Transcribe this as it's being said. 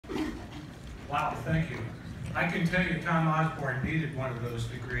Wow, thank you. I can tell you Tom Osborne needed one of those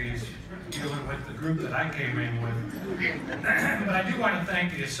degrees dealing with the group that I came in with. But I do want to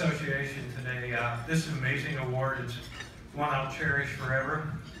thank the association today. This is an amazing award. It's one I'll cherish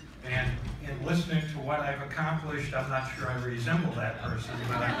forever. And in listening to what I've accomplished, I'm not sure I resemble that person,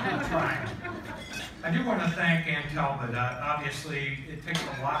 but I'm trying. I do want to thank Ann Talbot. Obviously, it takes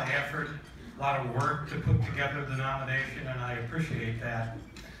a lot of effort, a lot of work to put together the nomination, and I appreciate that.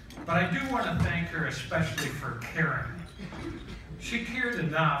 But I do want to thank her especially for caring. She cared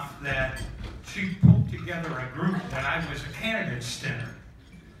enough that she pulled together a group when I was a candidate Stinner.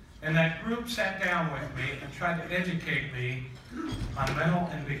 And that group sat down with me and tried to educate me on mental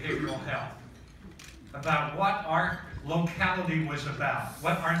and behavioral health, about what our locality was about,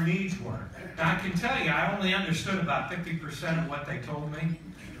 what our needs were. Now I can tell you, I only understood about 50% of what they told me,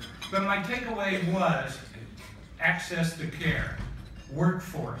 but my takeaway was access to care,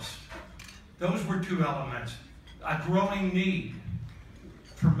 workforce. Those were two elements. A growing need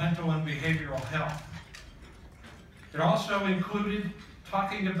for mental and behavioral health. It also included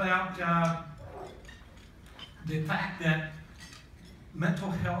talking about the fact that mental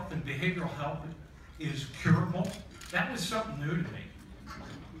health and behavioral health is curable. That was something new to me.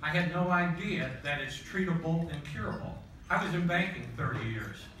 I had no idea that it's treatable and curable. I was in banking 30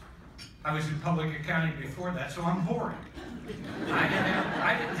 years. I was in public accounting before that, so I'm boring.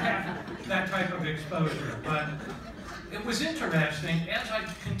 I didn't have that type of exposure, but it was interesting as I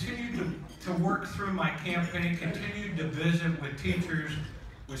continued to work through my campaign, continued to visit with teachers,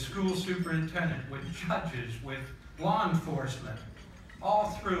 with school superintendents, with judges, with law enforcement,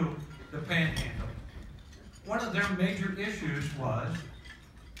 all through the Panhandle. One of their major issues was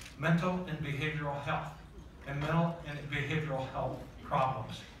mental and behavioral health, and mental and behavioral health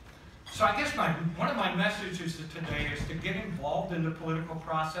problems. So I guess one of my messages today is to get involved in the political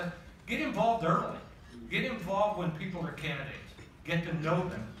process. Get involved early. Get involved when people are candidates. Get to know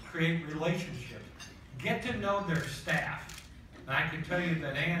them. Create relationships. Get to know their staff. And I can tell you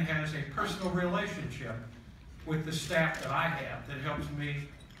that Ann has a personal relationship with the staff that I have that helps me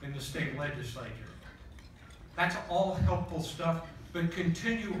in the state legislature. That's all helpful stuff, but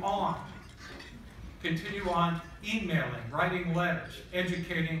continue on. Continue on emailing, writing letters,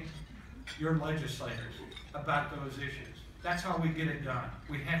 educating your legislators about those issues. That's how we get it done.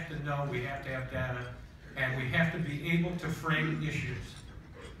 We have to know, we have to have data, and we have to be able to frame issues.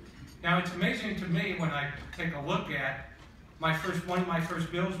 Now, it's amazing to me when I take a look at one of my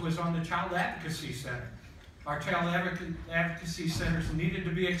first bills was on the Child Advocacy Center. Our child advocacy centers needed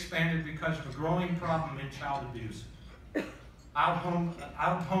to be expanded because of a growing problem in child abuse.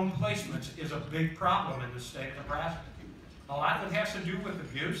 Out-of-home placements is a big problem in the state of Nebraska. A lot of it has to do with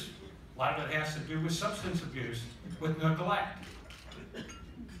abuse. A lot of it has to do with substance abuse, with neglect.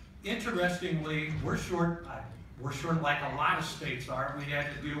 Interestingly, we're short like a lot of states are. We had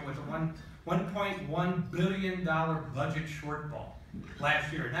to deal with a $1.1 billion budget shortfall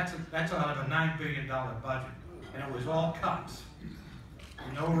last year. And that's out of a $9 billion budget. And it was all cuts.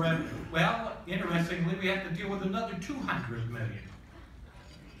 No revenue. Well, interestingly, we have to deal with another $200 million.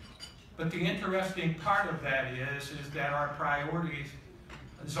 But the interesting part of that is that our priorities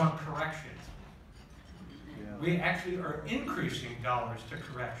is on corrections. We actually are increasing dollars to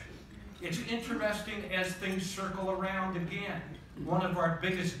correction. It's interesting as things circle around again. One of our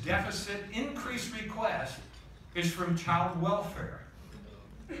biggest deficit increase requests is from child welfare.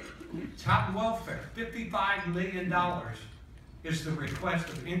 Child welfare, $55 million is the request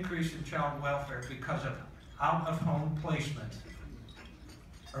of increase in child welfare because of out-of-home placement.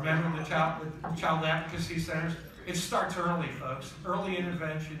 Remember the child advocacy centers? It starts early, folks. Early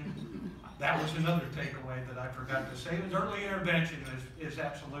intervention. That was another takeaway that I forgot to say. Early intervention is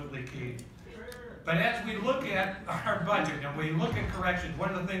absolutely key. But as we look at our budget and we look at corrections, one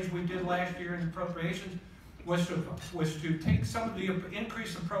of the things we did last year in appropriations was to take some of the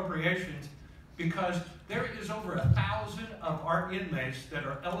increased appropriations because there is over 1,000 of our inmates that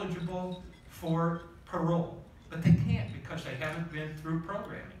are eligible for parole. But they can't because they haven't been through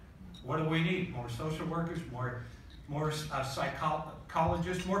programming. What do we need? More social workers, more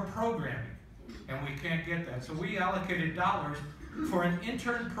psychologists, more programming. And we can't get that. So we allocated dollars for an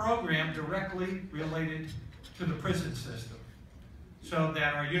intern program directly related to the prison system. So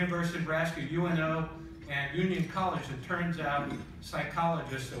that our University of Nebraska, UNO, and Union College, it turns out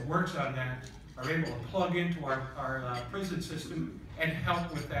psychologists that works on that are able to plug into our prison system and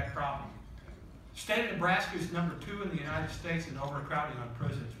help with that problem. State of Nebraska is number 2 in the United States in overcrowding on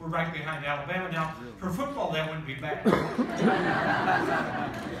prisons. We're right behind Alabama. Now, for football, that wouldn't be bad.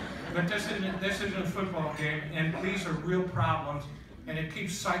 But this isn't a football game, and these are real problems. And it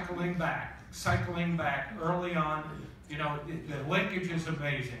keeps cycling back early on. You know, the linkage is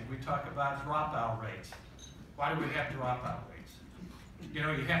amazing. We talk about dropout rates. Why do we have dropout rates? You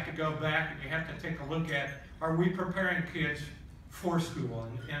know, you have to go back and you have to take a look at, are we preparing kids for school?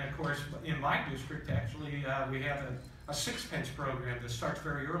 And of course, in my district, actually, we have a sixpence program that starts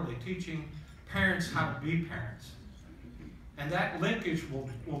very early, teaching parents how to be parents. And that linkage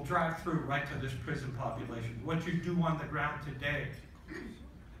will drive through right to this prison population. What you do on the ground today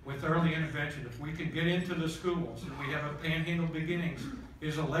with early intervention, if we can get into the schools, and we have a Panhandle Beginnings,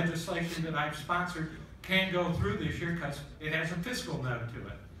 is a legislation that I've sponsored, can't go through this year because it has a fiscal note to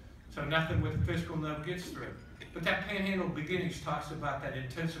it. So nothing with a fiscal note gets through. But that Panhandle Beginnings talks about that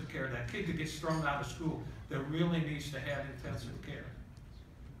intensive care, that kid that gets thrown out of school that really needs to have intensive care.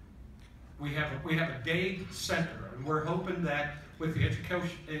 We have a day center, and we're hoping that with the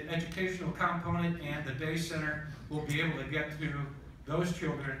educational component and the day center, we'll be able to get to those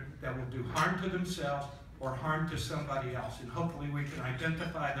children that will do harm to themselves or harm to somebody else. And hopefully we can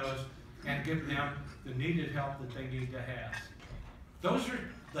identify those and give them the needed help that they need to have. Those are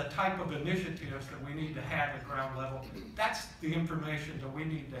the type of initiatives that we need to have at ground level. That's the information that we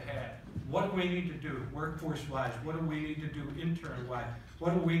need to have. What do we need to do workforce-wise? What do we need to do intern-wise?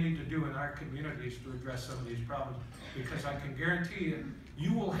 What do we need to do in our communities to address some of these problems? Because I can guarantee you,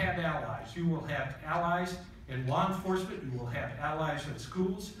 you will have allies. You will have allies in law enforcement. You will have allies in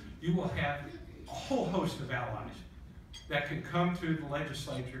schools. You will have a whole host of allies that can come to the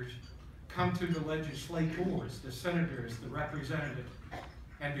legislatures, come to the legislators, the senators, the representatives,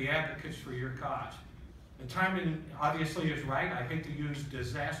 and be advocates for your cause. And timing obviously is right. I hate to use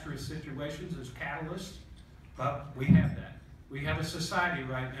disastrous situations as catalysts, but we have that. We have a society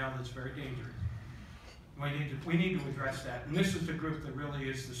right now that's very dangerous. We need to address that. And this is the group that really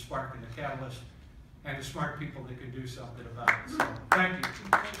is the spark and the catalyst, and the smart people that can do something about it. So, thank you.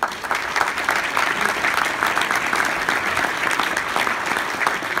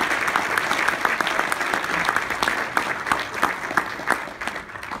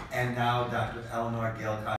 And now Dr. Eleanor Gale